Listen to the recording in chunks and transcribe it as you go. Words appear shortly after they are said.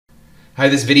Hi,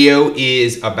 this video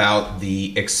is about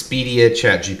the Expedia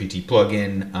ChatGPT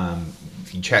plugin.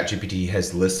 ChatGPT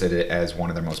has listed it as one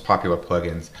of their most popular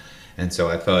plugins, and so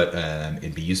I thought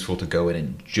it'd be useful to go in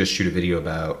and just shoot a video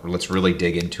about, let's really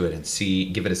dig into it and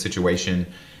give it a situation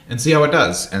and see how it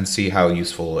does and see how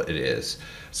useful it is.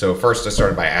 So first I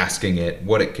started by asking it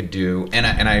what it could do, and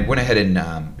I went ahead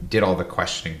and did all the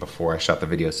questioning before I shot the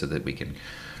video so that we can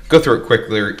go through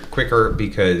it quicker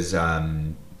because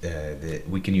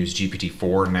we can use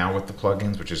GPT-4 now with the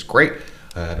plugins, which is great.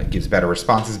 It gives better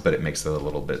responses, but it makes it a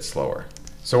little bit slower.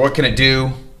 So what can it do?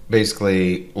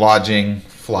 Basically, lodging,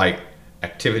 flight,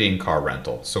 activity, and car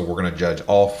rental. So we're going to judge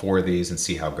all four of these and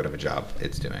see how good of a job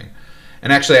it's doing.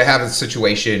 And actually, I have a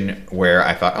situation where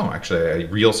I thought, a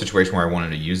real situation where I wanted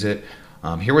to use it.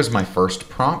 Here was my first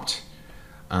prompt.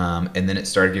 And then it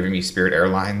started giving me Spirit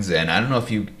Airlines, and I don't know if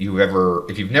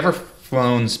you've never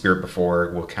flown Spirit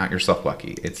before, well, count yourself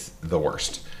lucky. It's the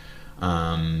worst.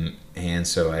 And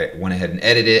so I went ahead and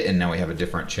edited it, and now we have a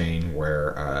different chain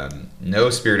where no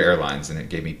Spirit Airlines, and it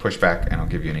gave me pushback, and I'll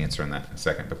give you an answer on that in a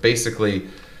second. But basically,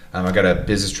 I got a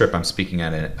business trip. I'm speaking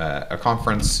at a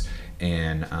conference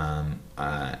in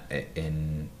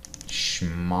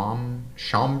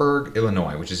Schaumburg,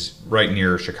 Illinois, which is right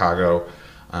near Chicago.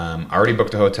 I already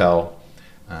booked a hotel,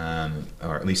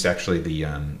 or at least actually the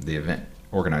event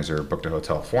organizer booked a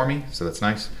hotel for me, so that's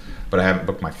nice. But I haven't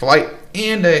booked my flight,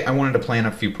 and I wanted to plan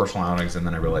a few personal outings, and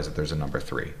then I realized that there's a number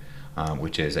 3,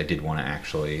 which is I did want to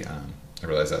actually, I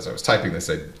realized as I was typing this,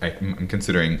 I'm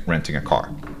considering renting a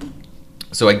car.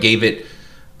 So I gave it,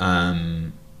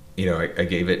 I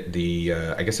gave it the,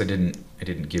 I guess I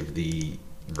didn't give the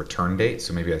return date,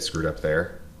 so maybe I screwed up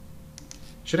there.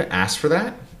 Should have asked for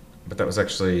that, but that was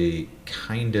actually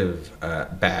kind of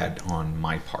bad on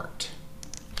my part.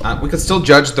 We could still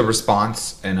judge the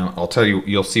response, and I'll tell you,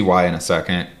 you'll see why in a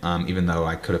second, even though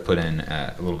I could have put in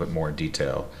a little bit more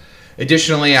detail.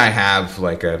 Additionally, I've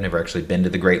never actually been to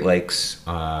the Great Lakes,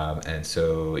 and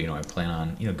so, I plan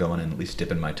on, going and at least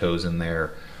dipping my toes in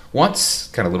there once,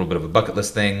 kind of a little bit of a bucket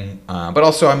list thing, but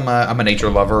also I'm a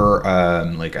nature lover. I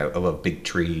love big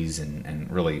trees and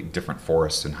really different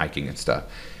forests and hiking and stuff.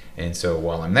 And so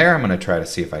while I'm there, I'm going to try to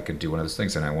see if I could do one of those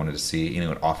things. And I wanted to see,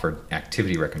 it offered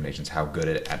activity recommendations. How good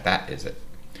at that is it?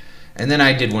 And then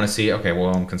I did want to see, okay,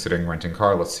 well, I'm considering renting a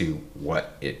car. Let's see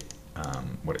what it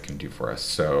can do for us.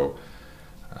 So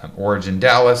origin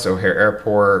Dallas, O'Hare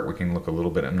Airport. We can look a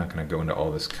little bit. I'm not going to go into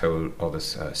all this code, all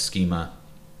this schema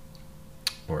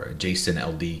or JSON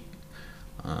LD.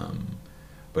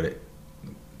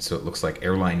 So it looks like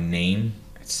airline name.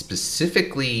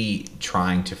 Specifically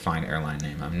trying to find airline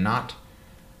name. I'm not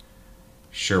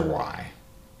sure why.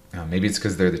 Maybe it's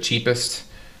because they're the cheapest.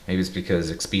 Maybe it's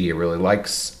because Expedia really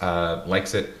likes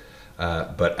it.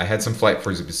 But I had some flight. For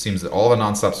example, it seems that all the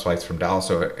nonstop flights from Dallas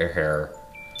O'Hare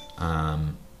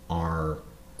are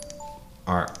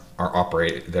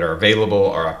operated that are available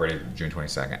are operated June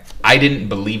 22nd. I didn't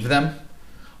believe them,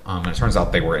 and it turns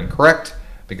out they were incorrect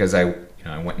because I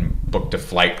went and booked a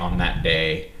flight on that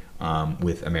day.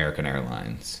 With American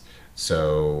Airlines.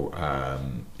 So,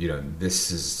 this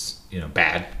is,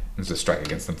 bad. It's a strike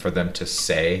against them for them to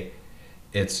say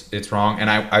it's wrong. And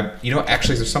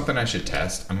actually there's something I should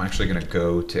test. I'm actually going to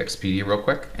go to Expedia real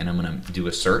quick and I'm going to do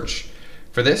a search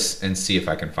for this and see if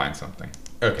I can find something.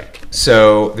 Okay.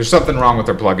 So there's something wrong with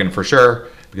their plugin for sure,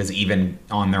 because even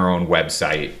on their own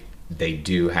website, they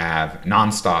do have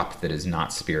nonstop that is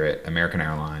not Spirit, American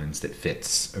Airlines that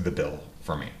fits the bill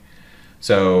for me.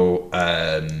 So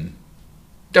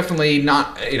definitely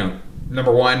not,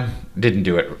 number one, didn't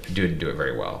do it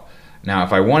very well. Now,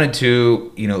 if I wanted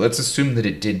to, let's assume that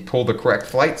it did pull the correct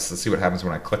flights. Let's see what happens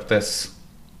when I click this.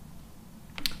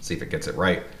 See if it gets it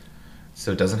right.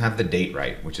 So it doesn't have the date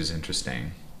right, which is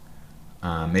interesting.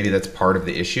 Maybe that's part of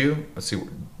the issue. Let's see,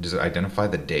 does it identify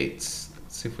the dates?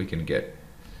 Let's see if we can get,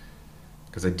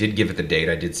 because I did give it the date.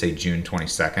 I did say June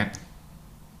 22nd.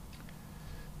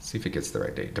 See if it gets the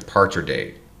right date. Departure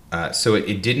date. So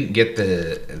it didn't get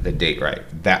the date right.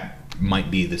 That might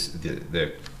be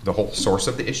the whole source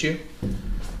of the issue.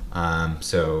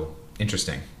 So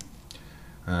interesting.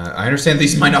 I understand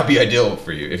these might not be ideal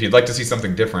for you. If you'd like to see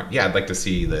something different, yeah, I'd like to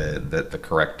see the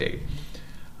correct date.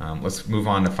 Let's move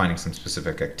on to finding some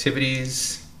specific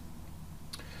activities.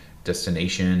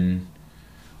 Destination.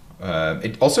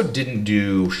 It also didn't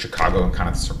do Chicago and kind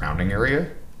of the surrounding area.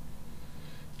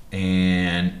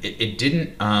 And it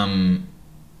didn't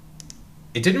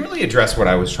really address what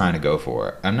I was trying to go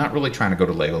for. I'm not really trying to go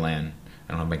to Legoland. I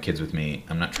don't have my kids with me.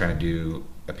 I'm not trying to do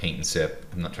a paint and sip.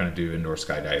 I'm not trying to do indoor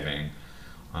skydiving.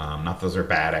 Not those are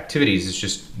bad activities. It's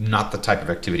just not the type of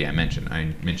activity I mentioned.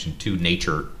 I mentioned 2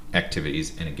 nature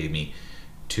activities, and it gave me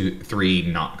three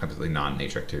not completely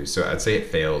non-nature activities. So I'd say it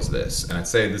fails this, and I'd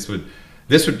say this would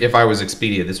if I was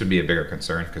Expedia, this would be a bigger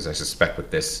concern, because I suspect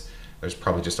with this there's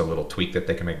probably just a little tweak that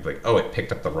they can make, like, oh, it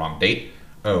picked up the wrong date.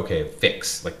 Oh, okay,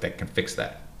 fix, like they can fix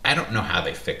that. I don't know how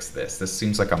they fix this. This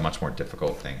seems like a much more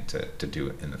difficult thing to do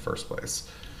in the first place.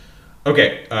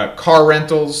 Okay, car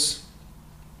rentals.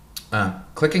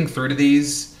 Clicking through to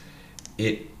these,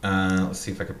 let's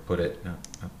see if I could put it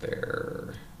up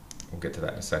there. We'll get to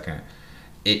that in a second.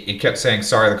 It kept saying,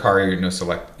 sorry, the car you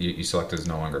selected is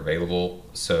no longer available.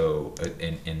 So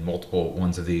in multiple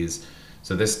ones of these.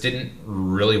 So this didn't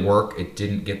really work. It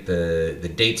didn't get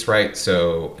the dates right.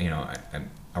 So,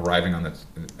 I'm arriving on the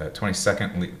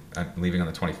 22nd, leaving on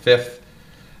the 25th.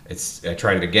 I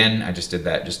tried it again. I just did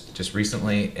that just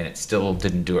recently, and it still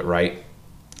didn't do it right.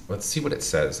 Let's see what it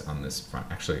says on this front.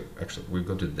 Actually, we'll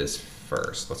go do this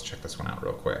first. Let's check this one out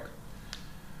real quick.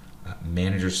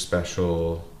 Manager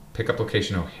special, pickup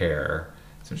location O'Hare.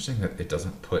 It's interesting that it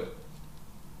doesn't put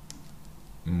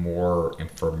more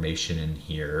information in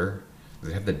here. Does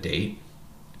it have the date?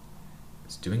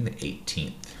 It's doing the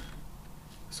 18th.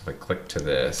 So if I click to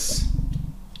this,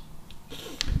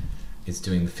 it's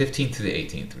doing the 15th to the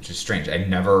 18th, which is strange.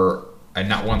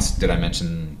 Not once did I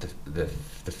mention the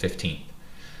 15th.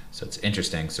 So it's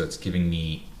interesting. So it's giving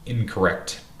me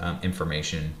incorrect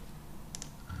information,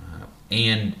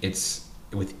 and it's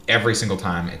with every single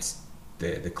time. It's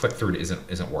the click through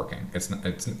isn't working.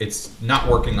 It's not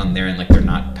working on their end. Like, they're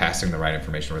not passing the right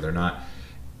information, or they're not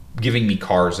giving me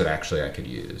cars that actually I could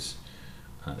use.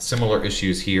 Similar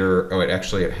issues here. Oh,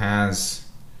 it has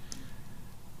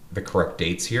the correct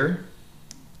dates here.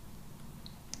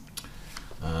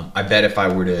 I bet if I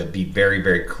were to be very,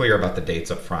 very clear about the dates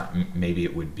up front, maybe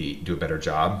it would do a better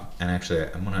job. And actually,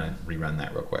 I'm gonna rerun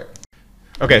that real quick.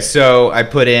 Okay, so I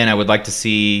put in, I would like to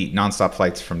see nonstop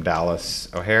flights from Dallas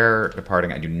O'Hare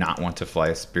departing. I do not want to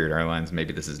fly Spirit Airlines.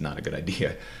 Maybe this is not a good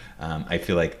idea. I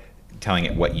feel like telling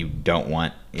it what you don't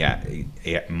want. Yeah,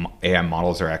 AI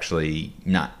models are actually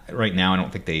not, right now, I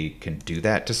don't think they can do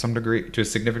that to some degree, to a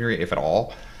significant degree, if at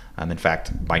all. In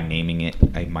fact, by naming it,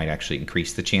 I might actually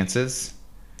increase the chances.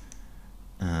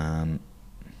 Let's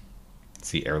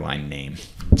see, airline name.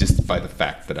 Just by the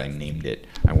fact that I named it,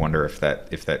 I wonder if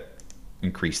that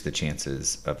increased the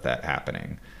chances of that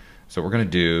happening. So what we're going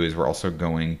to do is we're also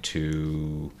going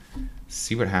to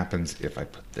see what happens if I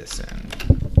put this in.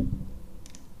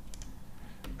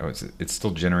 Oh, it's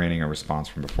still generating a response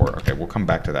from before. Okay, we'll come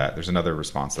back to that. There's another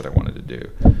response that I wanted to do.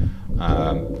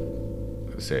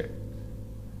 Let's see.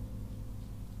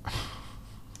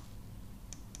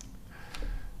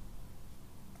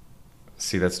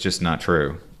 See, that's just not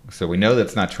true. So we know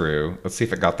that's not true. Let's see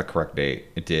if it got the correct date.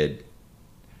 It did.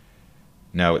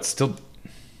 No, it's still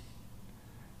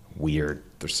weird.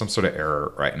 There's some sort of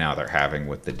error right now they're having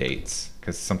with the dates,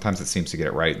 because sometimes it seems to get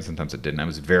it right and sometimes it didn't. I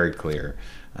was very clear,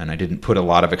 and I didn't put a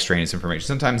lot of extraneous information.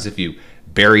 Sometimes if you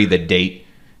bury the date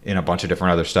in a bunch of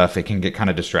different other stuff, it can get kind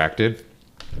of distracted.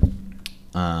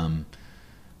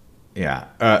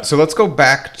 Yeah. So let's go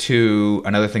back to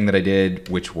another thing that I did,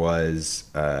 which was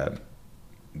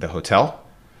the hotel.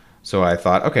 So I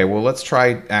thought, okay, well, let's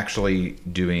try actually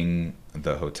doing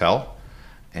the hotel,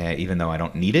 even though I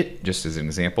don't need it. Just as an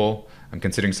example, I'm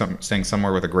considering staying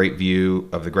somewhere with a great view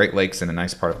of the Great Lakes in a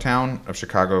nice part of town of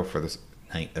Chicago for this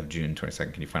night of June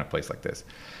 22nd. Can you find a place like this?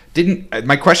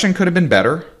 My question could have been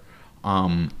better,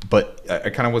 but I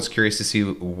kind of was curious to see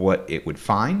what it would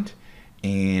find,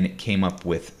 and it came up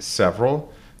with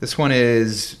several. This one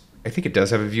is, I think it does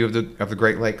have a view of the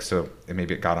Great Lakes, so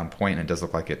maybe it got on point, and it does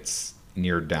look like it's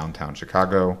near downtown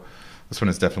Chicago. This one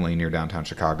is definitely near downtown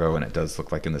Chicago, and it does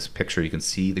look like in this picture you can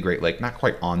see the Great Lake, not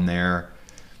quite on there.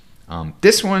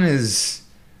 This one is,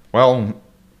 well,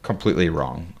 completely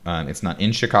wrong. It's not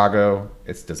in Chicago.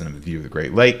 It doesn't have a view of the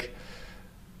Great Lake.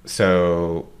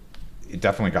 So it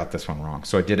definitely got this one wrong.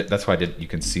 So I did it. That's why I did. You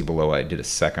can see below, I did a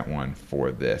second one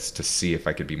for this to see if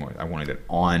I could be more. I wanted it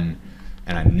on,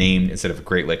 and I named, instead of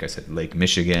Great Lake, I said Lake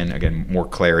Michigan. Again, more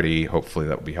clarity. Hopefully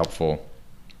that will be helpful.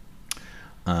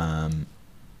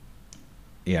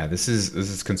 Yeah, this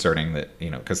is concerning that,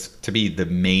 because to be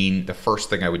the first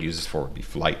thing I would use this for would be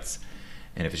flights.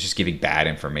 And if it's just giving bad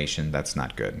information, that's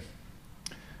not good.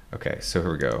 Okay, so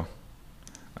here we go.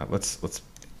 Let's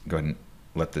go ahead and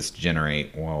let this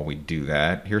generate while we do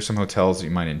that. Here's some hotels that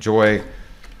you might enjoy.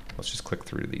 Let's just click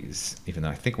through these, even though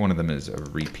I think one of them is a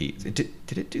repeat.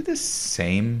 Did it do the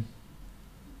same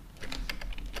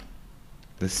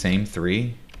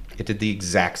three? It did the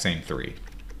exact same three.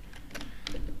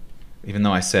 even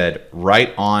though I said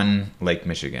right on Lake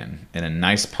Michigan in a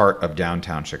nice part of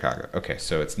downtown Chicago. Okay,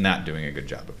 so it's not doing a good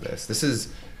job of this. This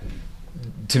is,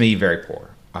 to me, very poor.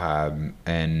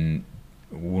 And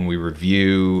when we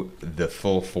review the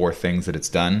full 4 things that it's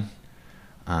done,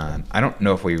 I don't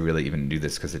know if we really even do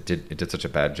this because it did such a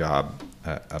bad job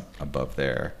up above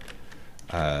there.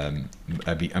 I'm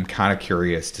kind of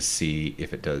curious to see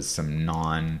if it does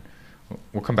some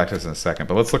we'll come back to this in a second,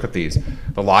 but let's look at these.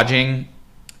 The lodging,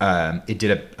 I think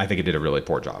it did a really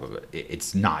poor job of it.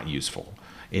 It's not useful.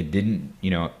 It didn't,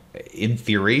 in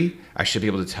theory, I should be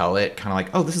able to tell it kind of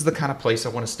like, oh, this is the kind of place I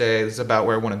want to stay. This is about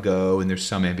where I want to go. And there's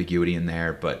some ambiguity in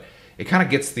there, but it kind of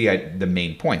gets the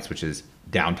main points, which is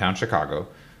downtown Chicago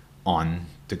on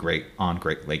Great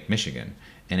Lake Michigan.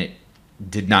 And it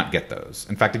did not get those.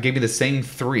 In fact, it gave me the same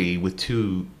 3 with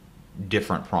 2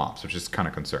 different prompts, which is kind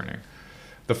of concerning.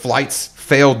 The flights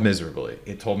failed miserably.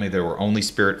 It told me there were only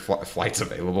Spirit flights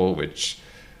available, which,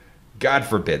 God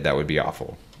forbid, that would be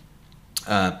awful.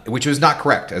 Which was not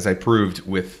correct, as I proved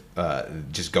with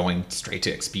just going straight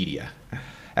to Expedia.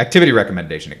 Activity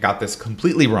recommendation. It got this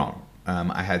completely wrong.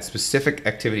 I had specific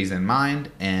activities in mind,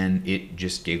 and it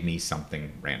just gave me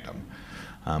something random.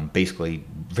 Basically,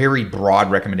 very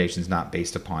broad recommendations not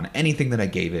based upon anything that I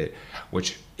gave it,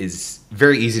 which is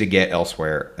very easy to get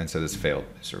elsewhere, and so this failed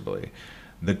miserably.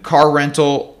 The car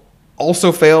rental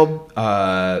also failed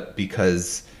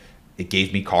because it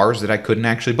gave me cars that I couldn't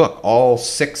actually book, all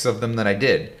 6 of them that I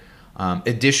did.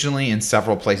 Additionally, in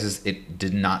several places, it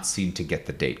did not seem to get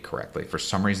the date correctly. For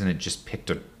some reason, it just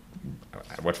picked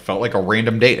what felt like a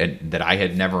random date that I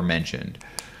had never mentioned.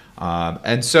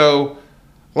 And so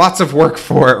lots of work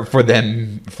for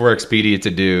Expedia to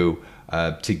do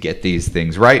to get these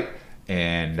things right.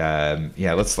 And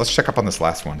let's check up on this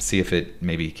last one, see if it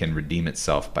maybe can redeem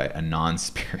itself by a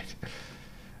non-Spirit.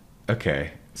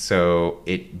 Okay, so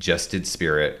it just did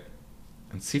Spirit.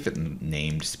 Let's see if it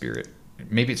named Spirit.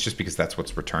 Maybe it's just because that's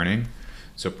what's returning.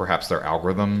 So perhaps their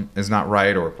algorithm is not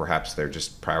right, or perhaps they're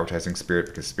just prioritizing Spirit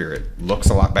because Spirit looks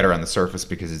a lot better on the surface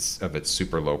because of its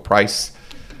super low price.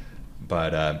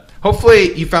 But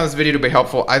hopefully you found this video to be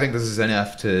helpful. I think this is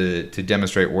enough to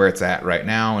demonstrate where it's at right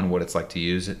now and what it's like to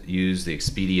use the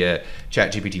Expedia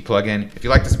ChatGPT plugin. If you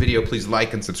like this video, please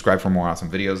like and subscribe for more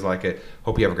awesome videos like it.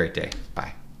 Hope you have a great day.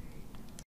 Bye.